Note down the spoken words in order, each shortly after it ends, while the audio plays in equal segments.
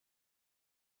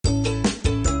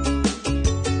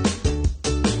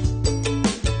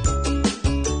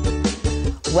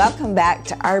Welcome back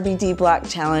to RBD Block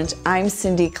Challenge. I'm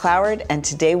Cindy Cloward, and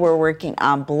today we're working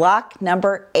on block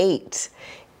number 8.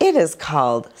 It is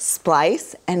called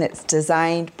Splice, and it's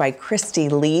designed by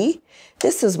Kristy Lea.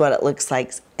 This is what it looks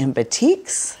like in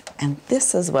batiks, and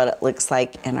this is what it looks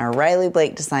like in our Riley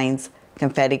Blake Designs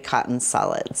Confetti Cotton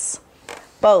Solids.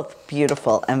 Both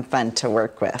beautiful and fun to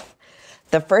work with.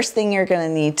 The first thing you're going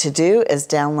to need to do is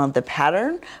download the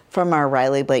pattern from our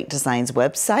Riley Blake Designs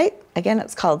website. Again,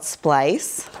 it's called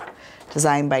Splice,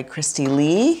 designed by Kristy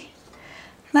Lea.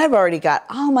 And I've already got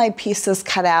all my pieces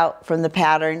cut out from the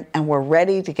pattern, and we're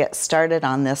ready to get started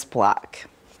on this block.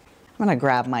 I'm going to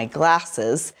grab my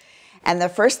glasses, and the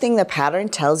first thing the pattern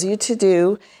tells you to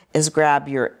do is grab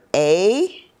your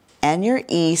A and your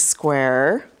E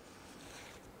square.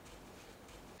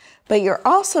 But you're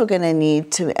also going to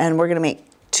need to, and we're going to make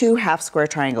 2 half square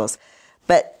triangles,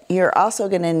 but you're also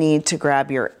going to need to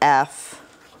grab your F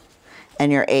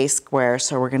and your A square,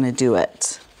 so we're going to do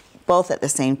it both at the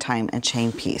same time and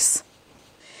chain piece.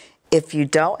 If you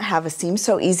don't have a Seam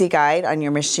So Easy guide on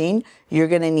your machine, you're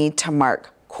going to need to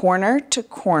mark corner to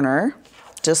corner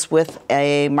just with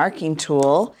a marking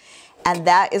tool, and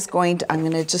that is going to, I'm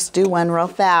going to just do one real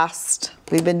fast.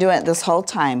 We've been doing it this whole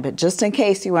time, but just in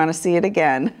case you want to see it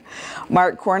again,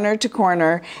 mark corner to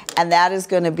corner, and that is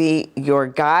going to be your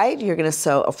guide. You're going to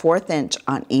sew a 1/4 inch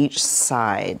on each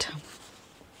side.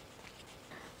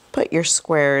 Put your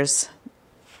squares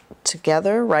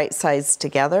together, right sides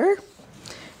together.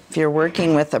 If you're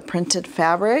working with a printed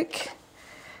fabric,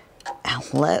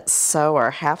 and let's sew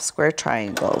our half square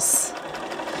triangles.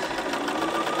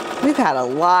 We've had a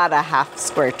lot of half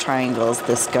square triangles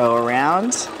this go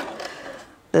around.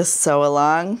 This sew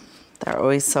along, they're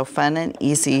always so fun and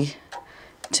easy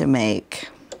to make.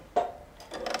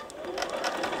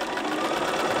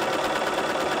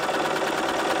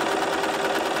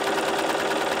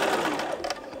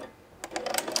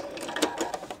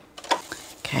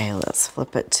 Okay, let's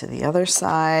flip it to the other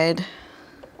side.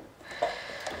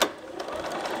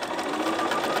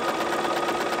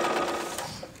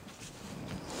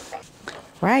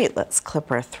 Right, let's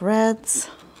clip our threads.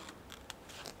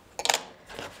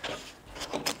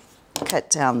 Cut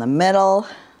down the middle.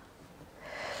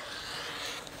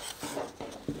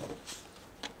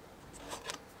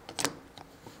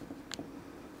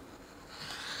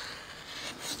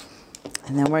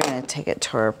 And then we're going to take it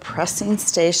to our pressing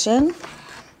station.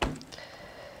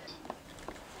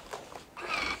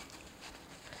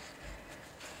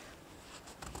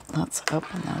 Let's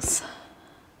open this.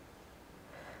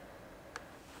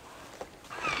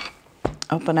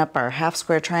 Open up our half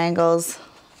square triangles.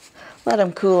 Let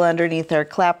them cool underneath our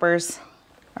clappers,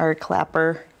 our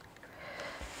clapper.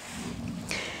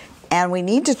 And we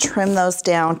need to trim those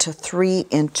down to 3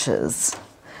 inches.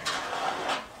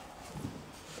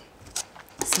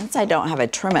 Since I don't have a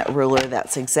trim it ruler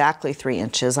that's exactly 3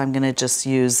 inches, I'm going to just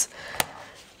use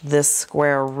this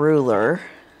square ruler.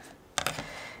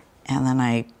 And then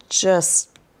I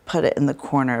just put it in the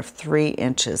corner of 3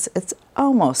 inches. It's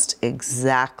almost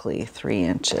exactly 3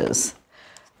 inches.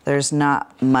 There's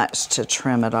not much to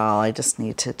trim at all. I just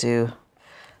need to do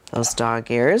those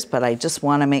dog ears, but I just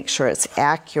want to make sure it's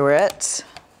accurate.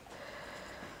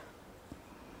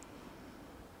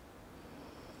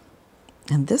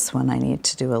 And this one I need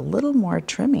to do a little more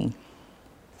trimming.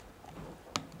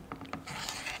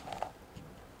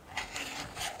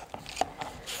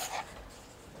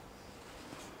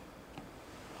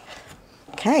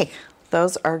 Okay,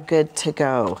 those are good to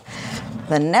go.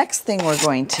 The next thing we're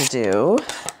going to do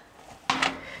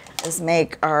is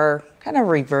make our kind of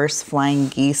reverse flying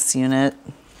geese unit.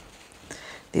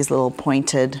 These little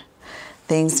pointed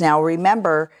things. Now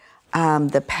remember,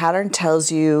 the pattern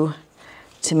tells you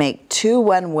to make 2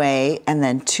 one way and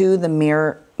then 2 the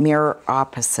mirror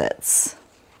opposites.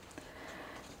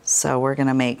 So we're going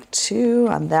to make 2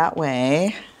 on that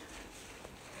way.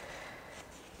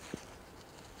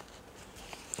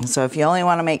 So if you only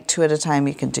want to make 2 at a time,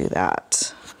 you can do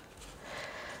that.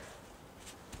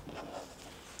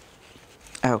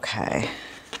 Okay.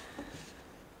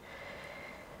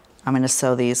 I'm going to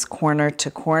sew these corner to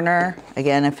corner.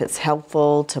 Again, if it's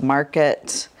helpful to mark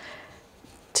it,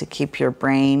 to keep your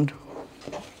brain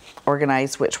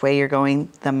organized which way you're going,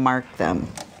 then mark them.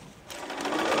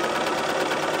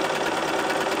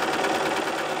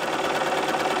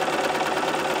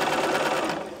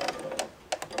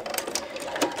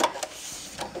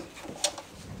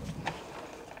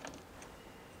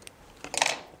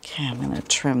 Okay, I'm going to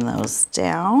trim those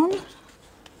down.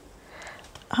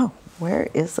 Oh, where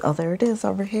is, oh, there it is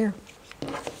over here.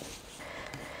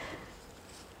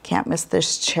 Can't miss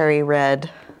this cherry red.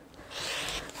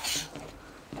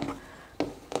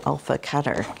 alpha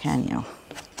cutter, can you?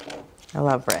 I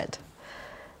love red.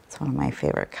 It's one of my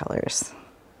favorite colors,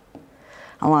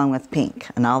 along with pink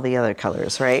and all the other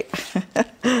colors, right?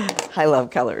 I love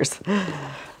colors.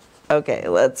 Okay,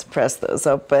 let's press those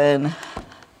open.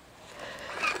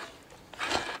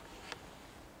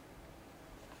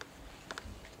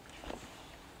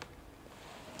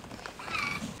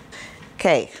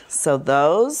 Okay, so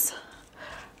those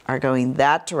are going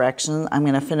that direction. I'm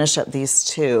going to finish up these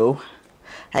two.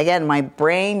 Again, my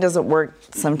brain doesn't work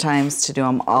sometimes to do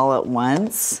them all at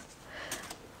once.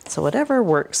 So whatever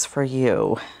works for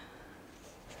you.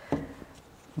 I'm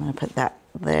going to put that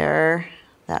there,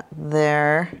 that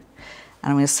there, and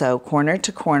I'm going to sew corner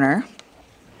to corner.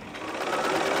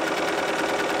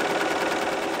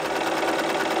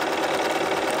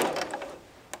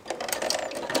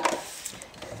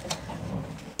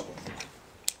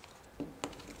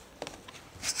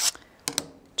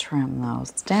 Trim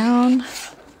those down.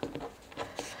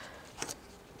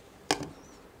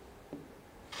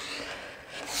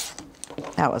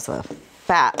 That was a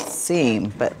fat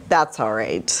seam, but that's all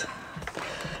right.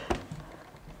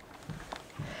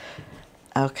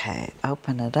 Okay,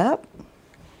 open it up.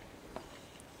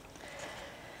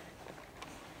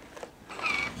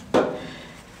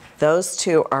 Those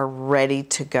two are ready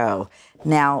to go.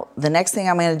 Now, the next thing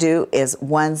I'm going to do is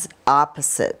one's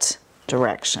opposite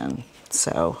direction.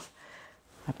 So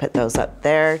I put those up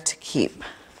there to keep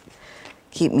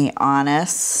me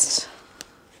honest.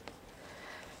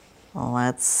 Well,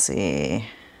 let's see.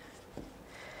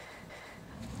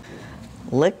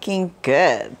 Looking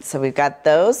good. So we've got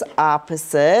those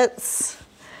opposites,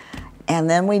 and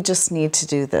then we just need to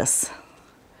do this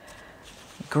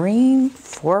green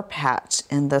 4-patch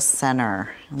in the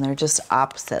center, and they're just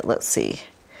opposite. Let's see.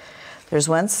 There's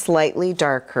one slightly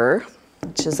darker,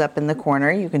 which is up in the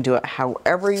corner. You can do it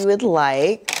however you would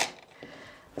like.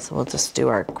 So we'll just do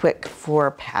our quick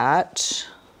 4-patch.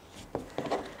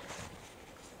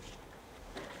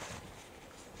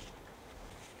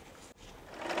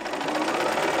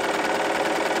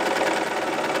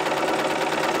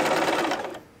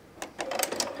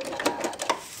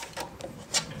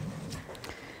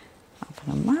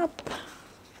 Open them up.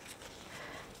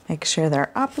 Make sure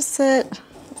they're opposite.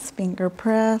 Let's finger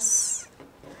press.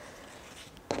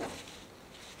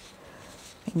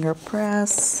 Finger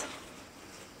press.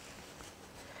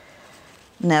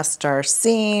 Nest our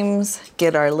seams.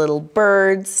 Get our little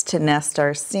birds to nest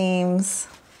our seams.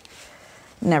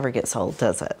 Never gets old,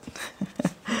 does it?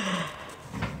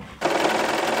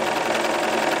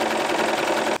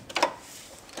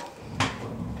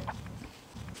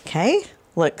 Okay,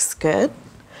 looks good.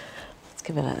 Let's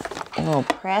give it a little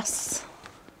press.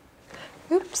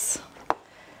 Oops.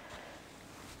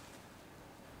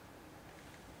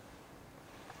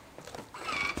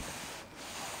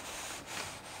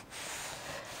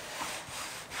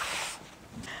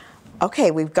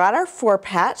 Okay, we've got our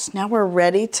 4-patch. Now we're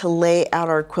ready to lay out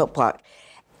our quilt block.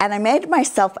 And I made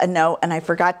myself a note, and I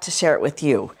forgot to share it with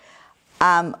you.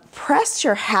 Press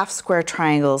your half square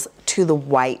triangles to the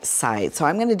white side. So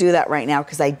I'm going to do that right now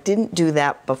because I didn't do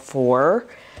that before.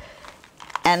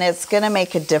 And it's going to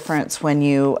make a difference when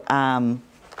you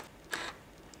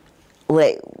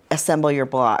assemble your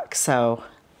block. So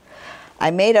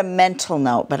I made a mental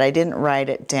note, but I didn't write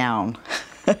it down.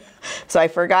 So I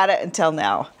forgot it until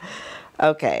now.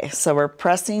 Okay, so we're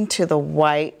pressing to the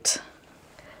white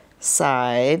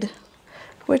side,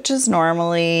 which is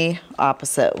normally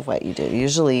opposite of what you do.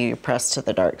 Usually you press to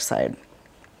the dark side.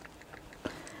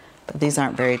 But these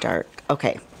aren't very dark.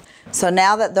 Okay, so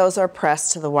now that those are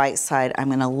pressed to the white side, I'm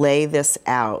going to lay this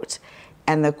out.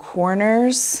 And the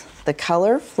corners, the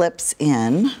color flips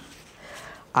in,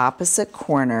 opposite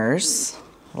corners,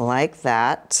 like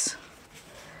that.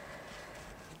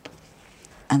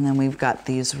 And then we've got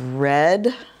these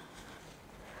red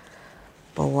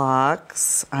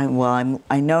blocks. I'm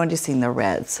noticing the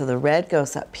red. So the red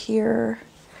goes up here,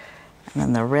 and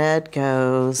then the red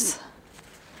goes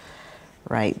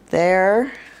right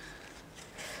there.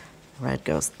 Red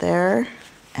goes there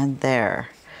and there.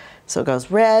 So it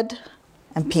goes red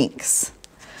and pinks.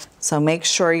 So make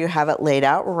sure you have it laid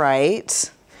out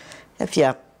right. If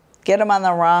you get them on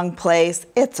the wrong place,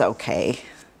 it's okay.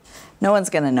 No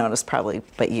one's going to notice probably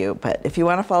but you, but if you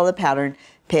want to follow the pattern,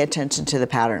 pay attention to the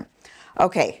pattern.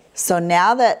 Okay, so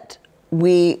now that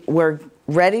we're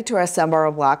ready to assemble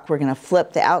our block, we're going to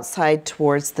flip the outside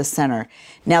towards the center.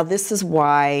 Now this is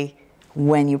why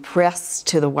when you press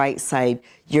to the white side,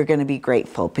 you're going to be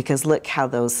grateful, because look how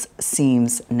those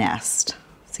seams nest.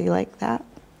 See, like that?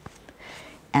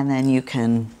 And then you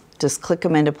can just click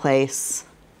them into place,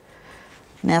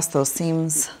 nest those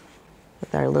seams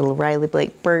with our little Riley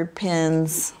Blake bird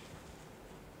pins.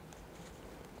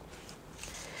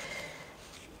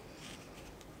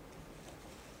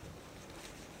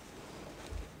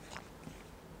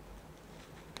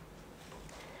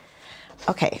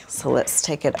 Okay, so let's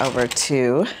take it over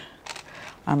to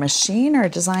our machine, our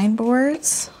design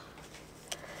boards.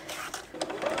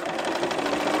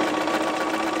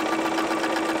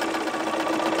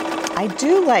 I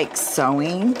do like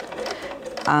sewing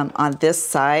on this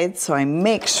side, so I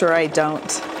make sure I don't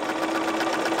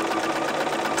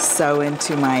sew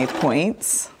into my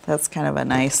points. That's kind of a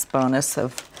nice bonus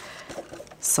of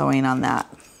sewing on that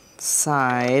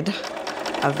side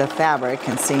of the fabric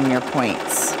and seeing your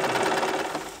points.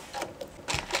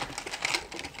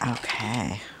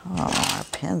 Okay, oh, our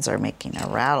pins are making a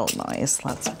rattle noise.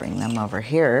 Let's bring them over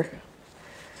here.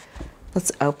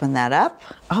 Let's open that up.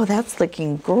 Oh, that's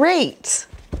looking great.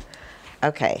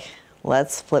 Okay,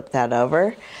 let's flip that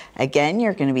over. Again,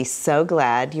 you're gonna be so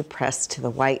glad you pressed to the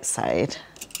white side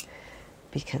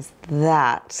because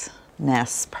that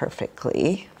nests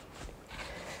perfectly.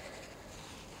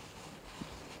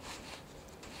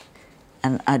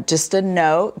 And just a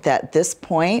note that this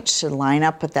point should line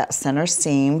up with that center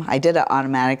seam. I did it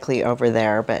automatically over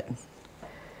there, but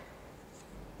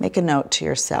make a note to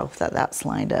yourself that that's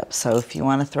lined up. So if you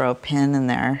want to throw a pin in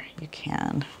there, you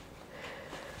can.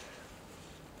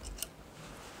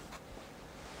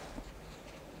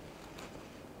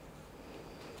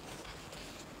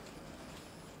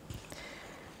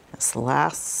 This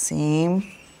last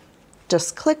seam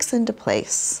just clicks into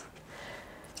place.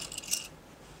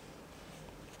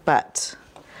 But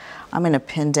I'm going to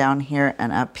pin down here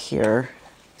and up here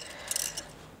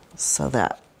so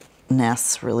that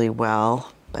nests really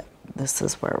well. But this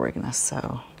is where we're going to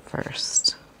sew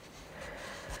first.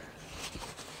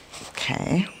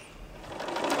 Okay.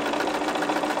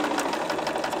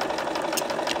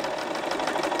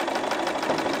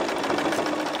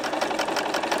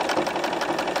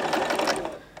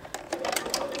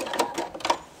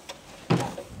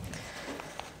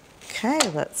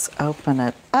 Okay, let's open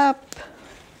it up.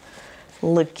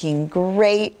 Looking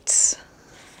great.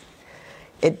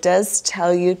 It does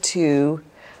tell you to,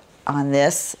 on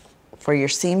this, for your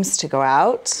seams to go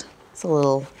out. It's a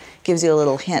little, gives you a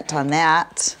little hint on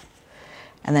that.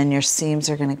 And then your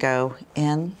seams are going to go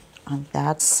in on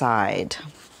that side.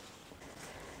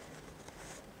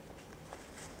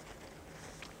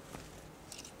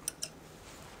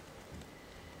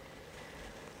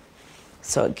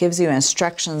 So it gives you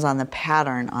instructions on the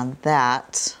pattern on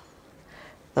that,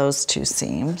 those two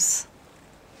seams.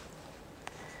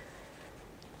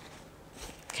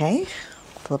 Okay,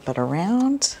 flip it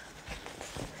around.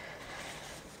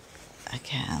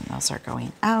 Again, those are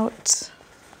going out.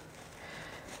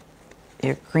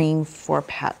 Your green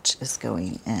 4-patch is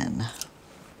going in.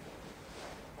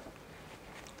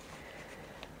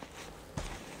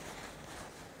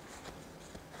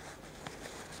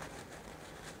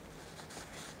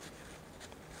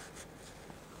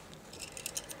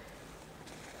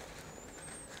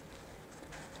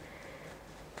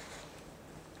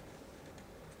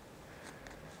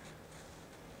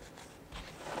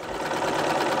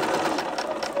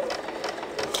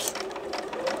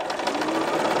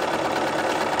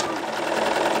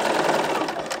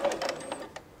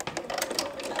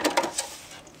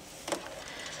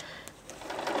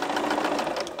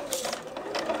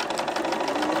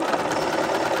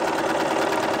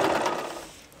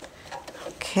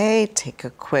 Okay, take a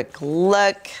quick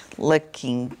look,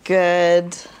 looking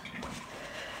good.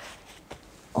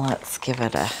 Let's give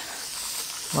it a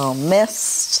little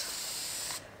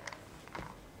mist.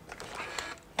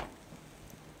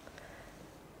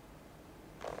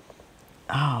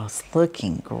 Oh, it's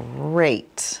looking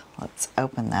great. Let's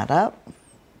open that up.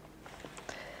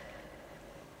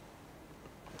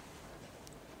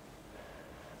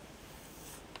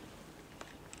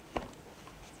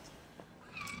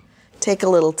 Take a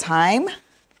little time,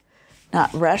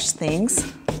 not rush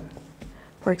things.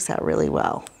 Works out really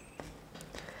well.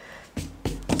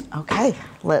 Okay,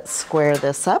 let's square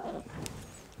this up.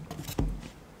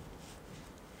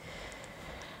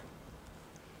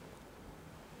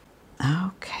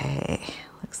 Okay,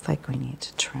 looks like we need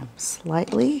to trim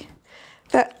slightly.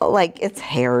 That, like it's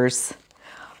hairs.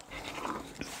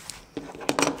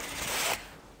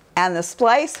 And the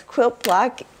Splice quilt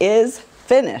block is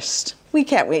finished. We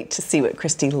can't wait to see what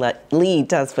Kristy Lea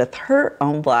does with her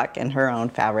own block and her own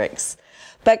fabrics.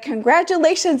 But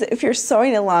congratulations if you're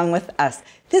sewing along with us.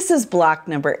 This is block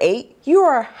number 8. You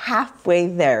are halfway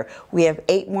there. We have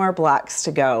 8 more blocks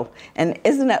to go. And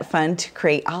isn't it fun to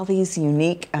create all these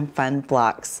unique and fun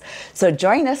blocks? So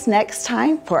join us next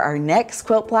time for our next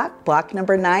quilt block, block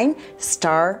number 9,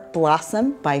 Star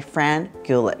Blossom by Fran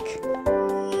Gulick.